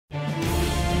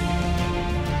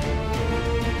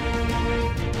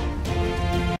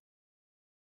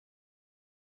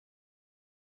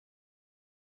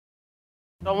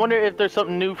I wonder if there's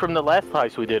something new from the last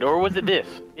heist we did, or was it this?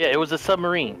 Yeah, it was a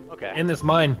submarine. Okay. In this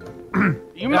mine.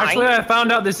 You Actually, mine? I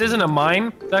found out this isn't a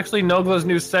mine. It's actually Nogla's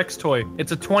new sex toy.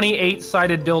 It's a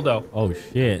 28-sided dildo. Oh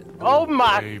shit. Oh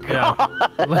my Yeah. god!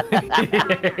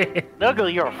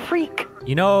 Nuggle, you're a freak.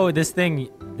 You know, this thing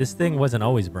wasn't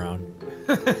always brown.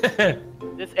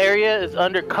 This area is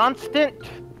under constant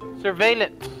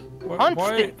surveillance.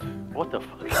 Constant. What the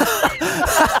fuck?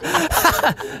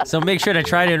 So make sure to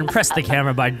try to impress the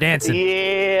camera by dancing.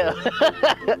 Yeah.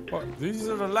 Well, these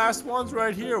are the last ones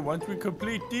right here. Once we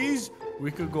complete these,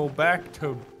 we could go back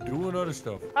to doing other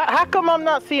stuff. How come I'm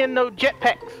not seeing no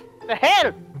jetpacks? The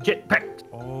hell? Jetpacks.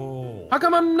 Oh. How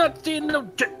come I'm not seeing no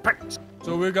jetpacks?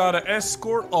 So we gotta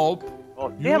escort Ulp. Oh,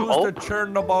 damn, Use Ulp. the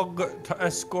Chernobog to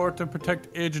escort and protect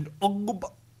Agent Ugb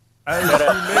as he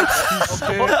makes his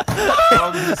escape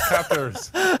from his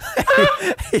captors.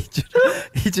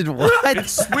 Agent what?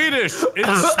 It's Swedish.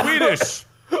 It's Swedish.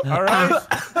 All right.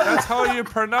 That's how you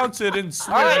pronounce it in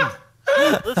Sweden.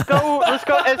 Alright. Let's go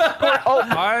escort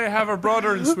Ulp. I have a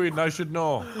brother in Sweden. I should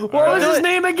know. What was his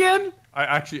name again?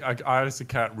 I honestly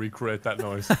can't recreate that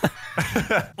noise.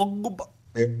 Ugb.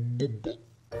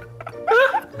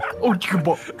 Oh, I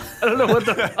don't know what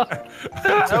the fuck.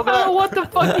 I don't know what the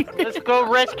fuck. Let's go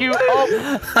rescue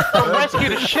Ulp. Go rescue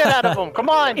the shit out of him. Come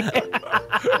on.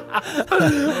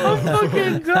 I'm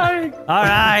fucking dying. All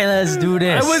right, let's do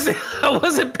this. I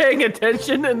wasn't paying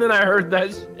attention, and then I heard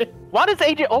that shit. Why does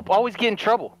Agent Ulp always get in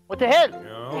trouble? What the hell? You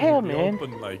know, Hell, he'd be man.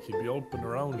 Open, like, he'd be open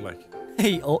around like.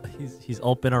 He's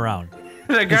open around.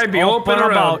 That guy be open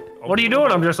open about. about. What are you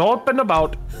doing? I'm just open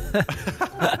about.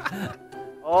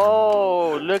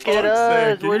 Oh, look at Fuck's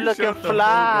sake, us. can We're you looking shut the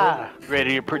fly.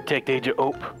 Ready to protect Agent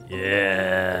Ulp.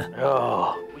 Yeah.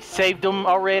 Oh, we saved him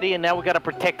already, and now we gotta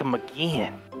protect him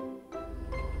again.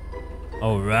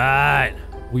 All right,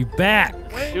 we back.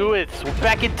 Do it. We're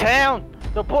back in town.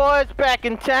 The boys back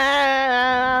in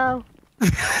town.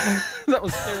 That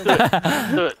was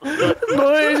terrible. Do it. Do it.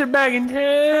 Boys are back in town.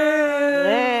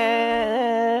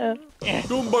 Yeah.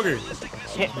 Doom buggy.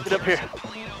 Get up here.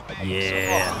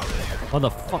 Yeah. What the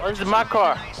fuck? Oh, this is my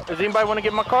car. Does anybody want to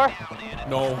get my car?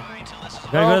 No.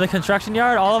 Gotta go to the construction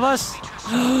yard, all of us?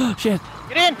 Shit.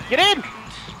 Get in. Get in.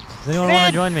 Does anyone want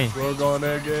to join me? We're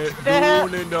gonna get The hell,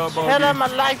 Doom in the buggy. hell of my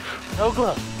life.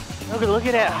 Nogla. Nogla, look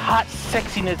at that hot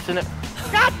sexiness in it.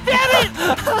 God damn it!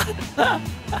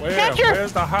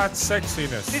 Where's the hot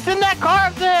sexiness? It's in that car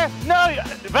up there. No,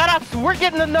 Vadox, we're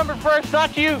getting the number first,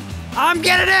 not you. I'm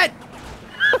getting it!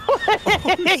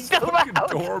 He dove Fucking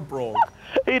out. door broke.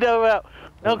 He dove out.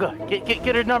 Nogla,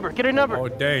 get her number. Get her number. Oh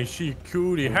dang, she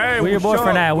cutie. Hey, Where your what's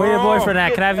boyfriend up, at? Where your bro? boyfriend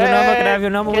at? Can I have your number? Can I have your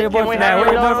number? Where your Can we boyfriend have at?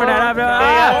 Where your your boyfriend at? number?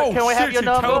 Ah! Can we have shit, your she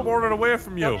number? teleported away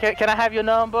from you. Can I have your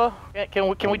number?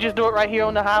 Can we just do it right here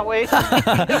on the highway?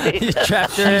 He's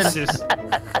trapped her in. Jesus.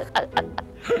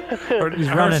 Her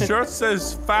running. shirt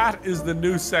says fat is the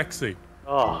new sexy.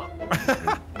 Oh,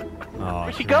 Oh,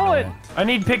 where's she going? I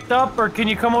need picked up, or can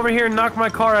you come over here and knock my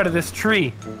car out of this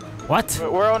tree? What?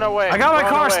 We're on our way. I got my We're on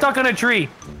car our way. stuck on a tree.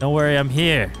 Don't worry, I'm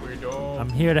here. We don't. I'm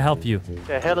here to help you.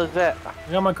 The hell is that? I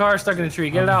got my car stuck in a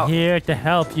tree. Get it I'm out. here to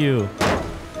help you.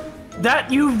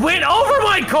 That you went over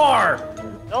my car.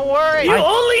 Don't worry. You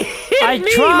only hit I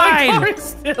me. tried. My car is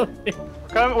still.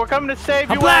 We're coming to save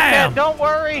you. Kablam! Wildcat. Don't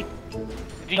worry.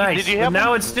 Nice. Did you But help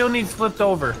now him? it still needs flipped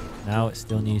over. Now it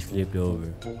still needs flipped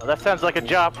over. Well, that sounds like a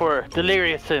job for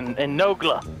Delirious and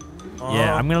Nogla.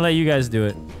 Yeah, I'm gonna let you guys do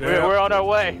it. We're on our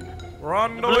way. We're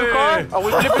on the Blue way. car? Are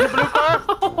we flipping the blue car?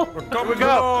 We're coming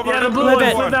go. over. Yeah, the blue Flip one.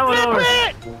 it. Flip that one Flip over.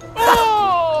 it!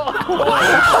 Oh!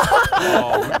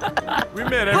 We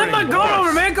made Flip my everything car worse.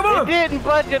 over, man. Come It on. didn't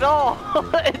budge at all.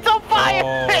 It's on fire.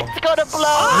 Oh. It's gonna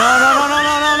blow.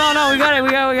 No. We got it.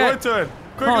 Go to it.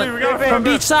 Quickly, we gotta From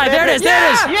flip each side. There it is.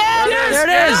 Yes! There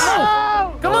it is.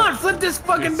 Oh! Come on, flip this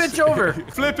fucking bitch over.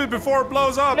 Flip it before it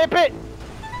blows up. Flip it.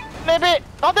 Flip it.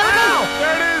 Oh, there it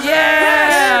There it is.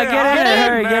 Yeah, get in Get it. in,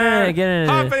 Hurry, get in man. it. Get in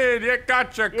Hop it. in. You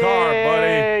got your is. car,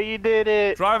 Yeah, buddy. you did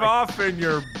it. Drive off in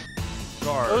your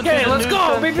car. Okay, let's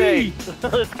go, baby.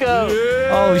 Let's go.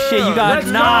 Oh shit, you got Let's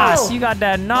NOS. go. You got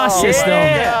that NOS Oh, system.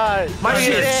 yeah. My Look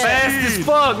shit's at that. fast as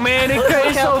fuck, man.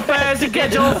 It's so fast it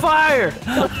catch on fire.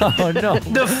 Oh no,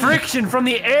 The friction from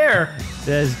the air.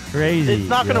 that's crazy. It's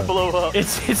not gonna blow up.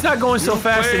 It's not going so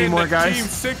fast Playing anymore, the Team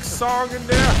guys. 6 song in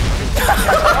there.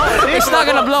 It's not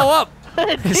gonna blow up.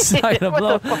 It's not gonna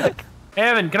blow What the up. fuck?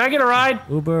 Evan, can I get a ride?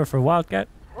 Uber for Wildcat?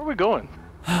 Where are we going?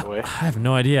 I have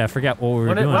no idea. I forgot what we were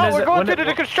What is- doing. what Oh, is we're it? going What to it-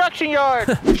 the construction yard.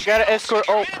 You gotta escort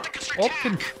Oak. Oak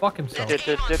can fuck himself.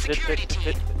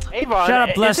 Avon. Shut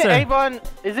up, Lester.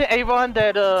 Is it Avon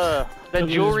that Look, he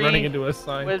was jewelry running into a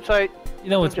sign. website? You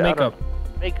know, it's I don't- makeup.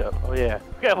 Makeup. Oh yeah.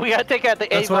 Yeah, we gotta take out the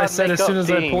That's what I said as soon as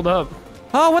I pulled up.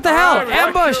 Oh, what the hell? Alright,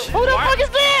 Ambush! Who the fuck is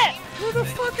that? Who the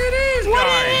fuck it is, What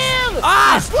guys? it is?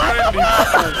 Ah!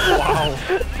 Wow.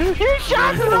 You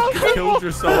shot the wrong You people. killed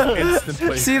yourself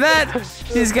instantly. See that?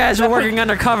 These guys were working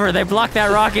undercover. They blocked that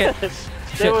rocket.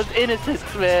 There was innocents,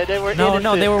 man. They were innocent.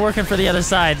 No, they were working for the other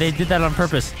side. They did that on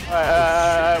purpose.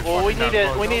 Well, we need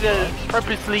to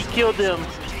purposely kill them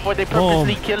before they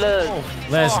purposely kill us.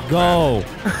 Let's go.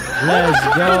 Let's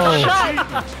go.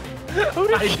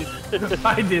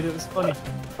 I did. It was funny.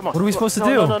 Come on. What are we supposed to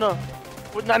No, do? No.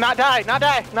 Not die.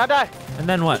 And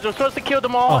then what? We're supposed to kill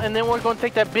them all, and then we're going to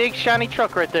take that big shiny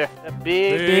truck right there. That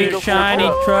big beautiful shiny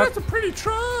truck. truck. That's a pretty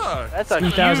truck. That's a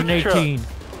huge 2018. truck.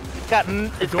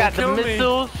 It's got the kill me.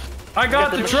 missiles. I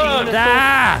got the machine truck. missiles.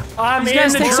 Ah! I'm These in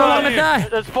guys the take so long to truck. die.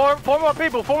 There's four more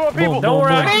people. Boom. Don't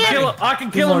worry, I Boom. can kill him. I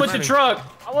can kill him with the truck.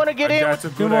 I want to get in. That's a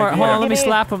With, good Two more. idea. Hold on, let me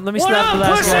slap him. Let me What slap the up,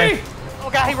 last guy. pussy? oh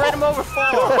god, he ran him over.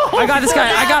 I got this guy.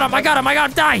 I got him.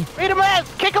 Die. Beat him ass.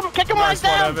 Kick him Nice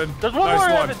right one, down. Evan. There's one Nice more,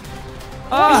 one. Evan. He's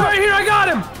Ah, right here. I got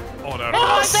him. Oh, no.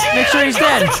 Oh, shit. make sure he's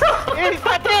dead. Yeah, he's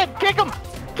not dead. Kick him.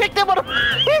 Kick them.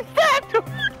 He's dead.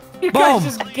 You Boom. guys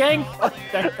just gang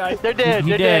that guy. They're dead. He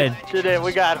They're dead. dead. They're dead.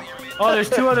 We got him. Oh, there's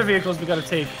two other vehicles we gotta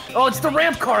take. Oh, it's the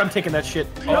ramp car. I'm taking that shit.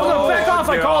 No, back off.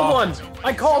 I yeah. called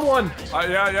one.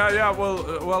 Yeah.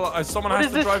 Well, someone has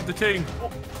is to this? drive the thing.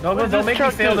 No, What does don't this make me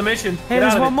truck fail do? the mission. Hey, Get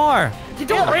there's out of one it. more. You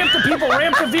don't ramp the people,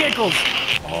 ramp the vehicles.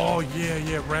 Oh,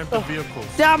 yeah. Ramp the vehicles.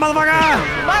 Down, motherfucker!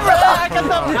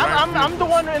 I'm the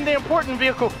one in the important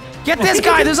vehicle. Get this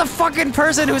guy. There's a fucking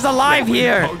person who's alive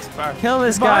here. Dogs back. Kill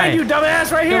this Behind guy. you,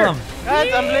 dumbass, right here. Kill him.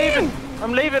 Guys, I'm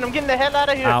leaving. I'm getting the hell out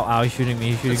of here. Ow, he's shooting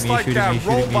me. It's like a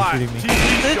robot TV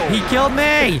show. He killed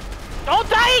me. Don't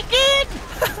die again.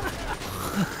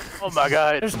 Oh my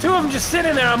god. There's two of them just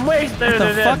sitting there. I'm waiting. What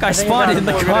the fuck? I spawned in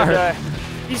the We're gonna car. die.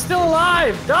 He's still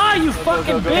alive. Die, you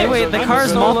fucking bitch. Hey, wait, the I'm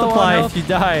cars so low multiply on if you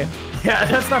die. health. Yeah,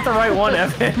 that's not the right one,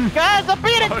 Evan. Guys, I'm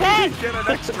being How did attacked. you get an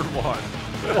extra one?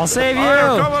 I'll save you.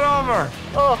 I'm coming over.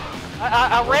 Oh,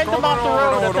 I ran them off the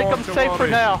road. I think I'm safe for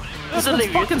now. This Doesn't one's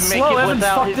leave you fucking to make slow. it Evan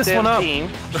without fucked his this damn one up. team.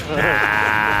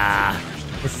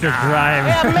 It's the drive.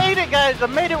 Hey, I made it, guys. I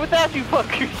made it without you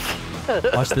fuckers.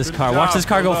 Watch this car. Watch this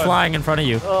car go flying in front of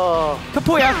you. Oh.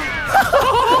 Kapuya!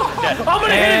 I'm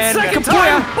gonna hit And it second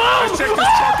Kapuya. time. Let's check this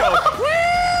truck out.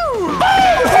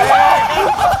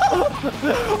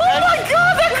 Oh my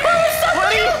god, that car is so What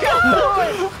are you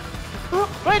doing?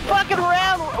 Quit fucking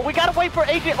around. We gotta wait for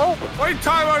Agent Hope. Wait,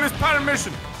 time on this pattern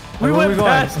mission. We Where are went we going?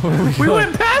 past. Where are We going?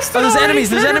 went past. Oh, there's already. enemies.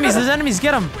 There's enemies. There's enemies.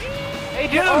 Get them.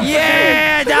 Agent Hope.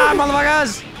 Yeah, down,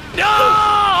 motherfuckers. No!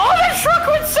 Oh, that truck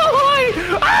went so high.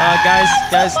 Guys,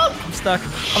 I'm stuck.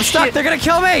 I'm stuck. They're gonna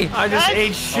kill me. I just Guys.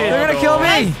 ate shit. They're gonna kill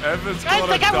me. Evan's Guys,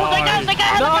 gonna they got die. No, Evan,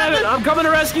 helicopters. I'm coming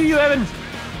to rescue you, Evan.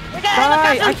 They got Bye.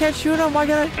 I helicopters. can't shoot him. Why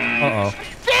can't I? Uh-oh.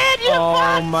 Dad, you Oh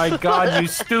fuck. my god, you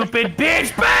stupid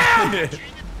bitch! Bam!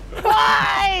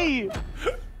 Why?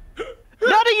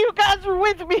 None of you guys were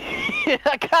with me.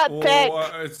 I got attacked.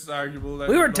 Oh, it's arguable that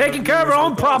We were none taking of care of you our was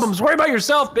own with us. problems. Worry about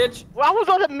yourself, bitch. Well, I was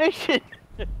on a mission.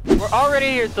 We're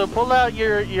already here, so pull out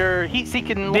your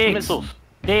heat-seeking Dicks. missiles.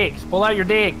 Dicks. Pull out your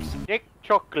dicks. Dick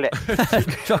chocolate.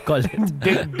 Chocolate.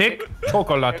 Dick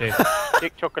chocolate.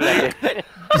 Dick chocolate.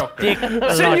 Dick.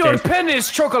 Senor latte. Penis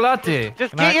chocolate.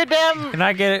 Just Can get I- your damn, Can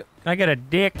I get a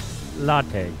dick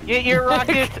latte? get your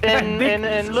rockets and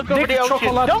look over Dick the ocean.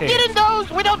 chocolate. Don't get in those.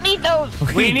 We don't need those.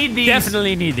 We need these.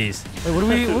 Definitely need these.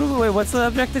 Wait, wait, what's the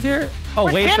objective here? Oh,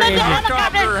 wait for getting Agent. the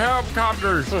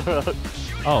Helicopters!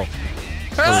 Oh.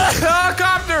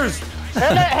 Helicopters!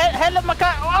 Hella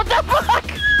maca. What the fuck?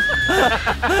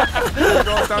 There you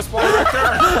go, that's one right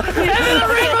there. And then I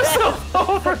ran myself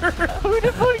over. Who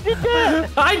the fuck did that?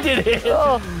 I did it.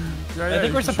 Oh, I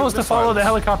think we're supposed to follow the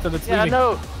helicopter that's yeah, I leaving.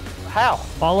 know. How?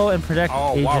 Follow and protect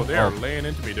Oh, Agent wow, they are Hope. laying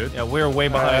into me, dude. Yeah, we're way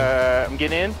behind. I'm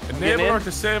getting in. I'm getting Enable or in.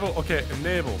 disable? Okay,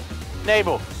 enable.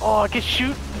 Enable. Oh, I can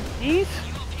shoot these?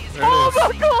 There Oh it is.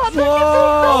 my god!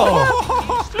 Whoa!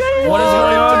 What is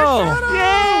going on?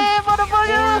 Yeah,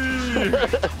 motherfucker!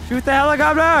 Shoot the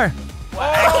helicopter! Oh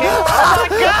my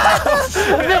god!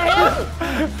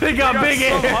 They got big so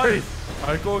ears.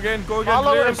 Alright, go again,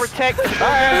 Follow and please. protect. I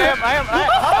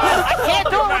can't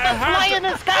do it with the fly in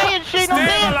the sky and shit.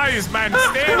 Stabilize, man,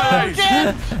 stabilize.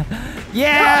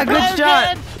 Yeah, good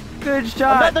shot! Good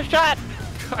shot! Another shot.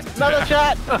 Another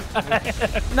shot.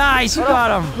 Nice, you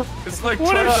got him! It's like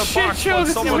What trying a to shit box show while this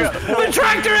is. someone's The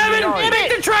tractor, Evan! Get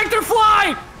Make it. the tractor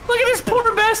fly! Look at this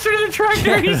poor bastard in the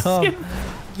tractor. He's Get him. getting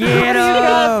Get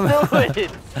him!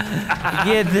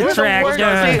 Get the We're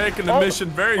tractor! Taking the mission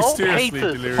very seriously,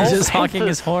 Delirious. He's just honking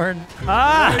his horn.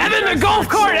 Ah! Evan, the golf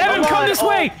cart! Evan, come this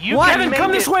way! Evan,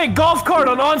 come this way! Golf cart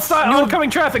on oncoming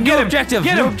traffic. Get him! Objective!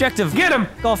 Get New him! objective! Get him!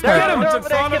 Golf Get cart! him! It's in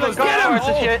front of us.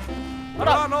 Get him! Hold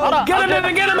on. Get him,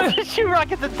 Evan! Get him! Shoot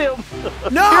rockets at them.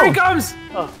 No! Here he comes!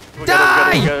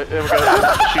 Die! We're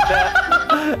gonna shoot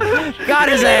that. Got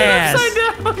his ass! Upside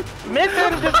down!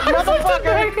 Missing this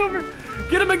motherfucker.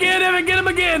 Get him again, Evan! Get him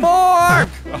again! More!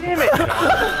 Damn it.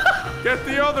 Get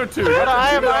the other two. Hold on,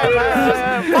 I am.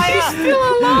 He's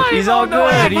still alive! He's all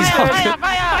good. He's all good.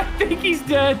 I think he's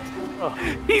dead.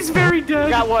 He's very dead.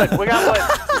 We got one.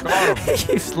 He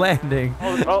keeps landing.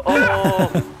 Oh.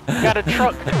 Got a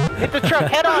truck. Hit the truck.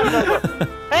 Head on.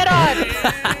 Head on.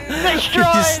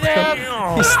 Destroy them.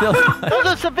 He's still. Those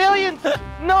are civilians.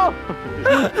 No. I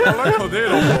like how they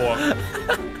don't blow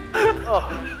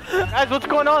up. Guys, what's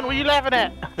going on? What are you laughing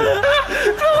at?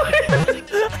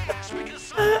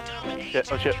 Shit.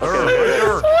 Why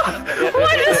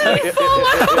doesn't he fall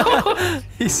out?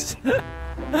 He's. Come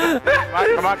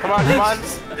on.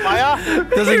 Maya.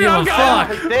 Doesn't give a fuck.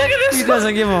 He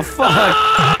doesn't give a fuck.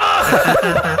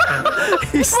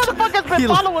 This motherfucker's been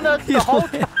following us the whole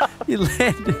time. He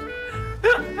landed.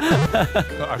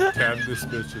 I can't this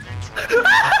mission.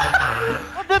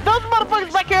 Those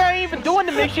motherfuckers back here ain't even doing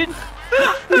the mission.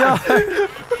 Yeah.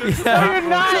 You're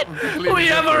not. We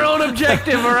have our own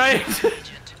objective, all right?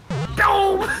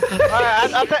 Boom!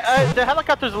 Alright, the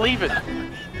helicopter's leaving.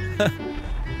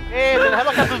 Yeah, the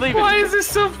helicopter's leaving. Why is this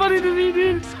so funny to me,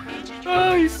 dude?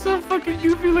 Oh, he's so fucking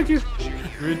goofy looking.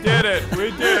 We did it,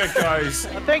 guys.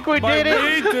 I think we did it.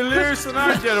 Me, Delirious, and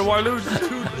I did it while losing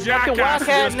two jackasses Wildcat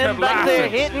just and them kept back there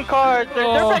laughing. hitting cars. They're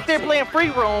back there playing free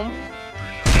roam.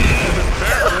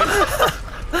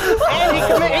 And he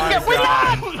committed. We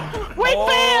lost! We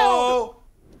failed!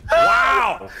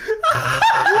 Wow!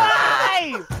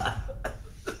 Why?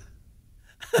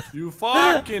 You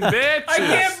fucking bitches! I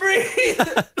can't breathe!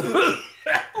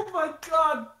 Oh my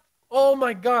god! Oh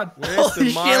my god! Holy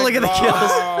shit, look at the kills.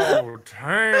 Oh,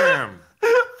 damn!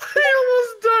 I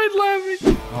almost died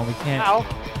laughing. Oh, we can't. Ow.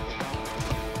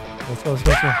 Let's go.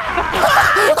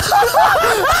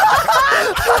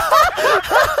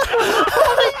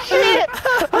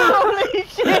 Holy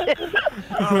shit!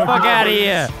 Fuck out of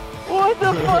here. What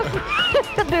the fuck?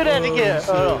 Do that again.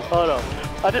 Hold on.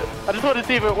 I just want to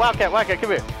see if it. Wildcat,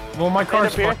 come here. Well, my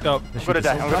car's Stand up fucked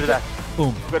up. I'm gonna die.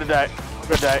 Boom. I'm gonna die.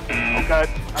 Oh god.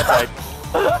 I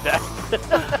died.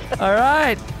 All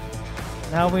right.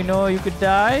 Now we know you could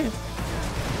die.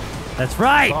 That's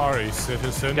right. Sorry,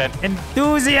 citizen. Okay.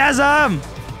 Enthusiasm.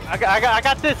 I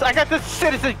got this,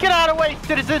 citizen. Get out of the way,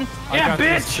 citizen. I Yeah, got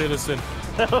this, bitch. citizen.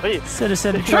 Oh, yeah.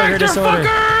 Citizen Tractor disorder.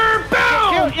 fucker!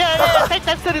 Boom! Yeah, take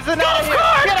that citizen out of here.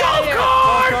 Get out of here.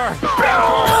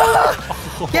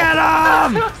 Get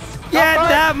him! Get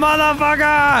that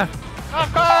motherfucker!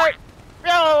 Off guard.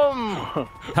 Boom.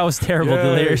 That was terrible, Yay.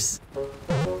 Delirious.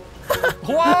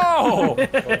 Whoa! You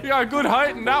got good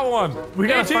height in that one. We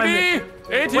gotta find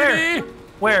ATV!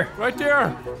 Where? Right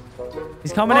there.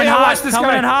 He's coming Oh in yeah, hot. watch this Coming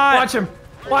guy. in hot.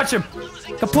 Watch him.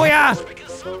 Kapuya!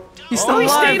 He's still he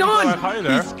alive. stayed on. Quite high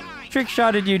there. Trick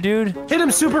shotted you, dude. Hit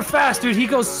him super fast, dude. He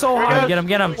goes so high. Get him.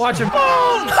 Watch him.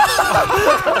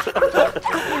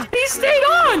 He stayed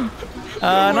on.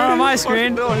 Not on my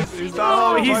screen. No, he's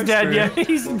Oh, not he's on dead. my Yeah, screen.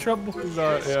 he's in trouble. He's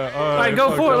not, yeah. All right,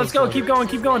 go for it. Let's go. Keep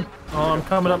going. Oh, I'm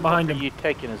coming up behind Where him. you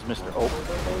taking us, Mr. Oak?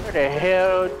 Where the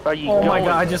hell are you Oh going? my god,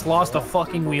 I just lost a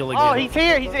fucking wheel again. Oh, he's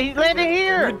here. He's landing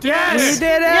here. Yes! He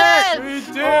did it! Yes! We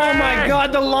did Oh my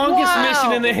god, the longest Wow.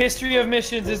 mission in the history of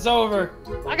missions is over.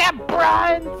 I got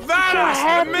Brian. That So is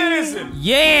happy. amazing!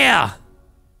 Yeah!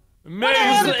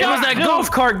 Amazing! It was that golf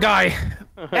cart guy.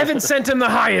 Evan sent him the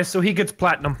highest, so he gets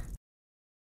platinum.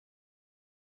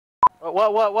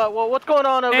 What's going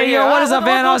on over Hey, here? yo, what is Huh? up,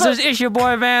 Vanos? It's your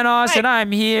boy Vanos, and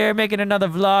I'm here making another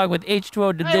vlog with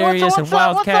H2O, Delirious, and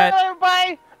Wildcat. What's up,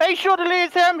 everybody? Hey, sure,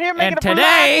 Delirious, I'm here making And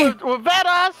today- a vlog with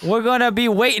Vados. We're gonna be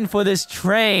waiting for this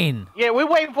train. Yeah, we're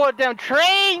waiting for a damn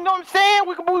train. You know what I'm saying?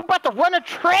 We're about to run a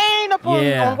train up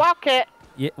on Wildcat.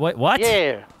 Yeah, what?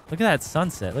 Yeah. Look at that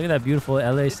sunset. Look at that beautiful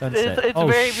LA sunset. It's oh,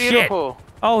 very shit. beautiful.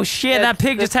 Oh shit, that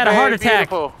pig just had a It's heart very attack.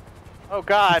 beautiful. Oh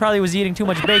God. He probably was eating too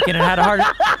much bacon and had a heart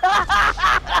attack.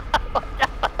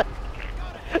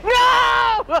 No!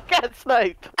 I got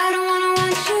sniped. I don't wanna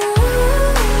want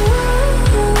you.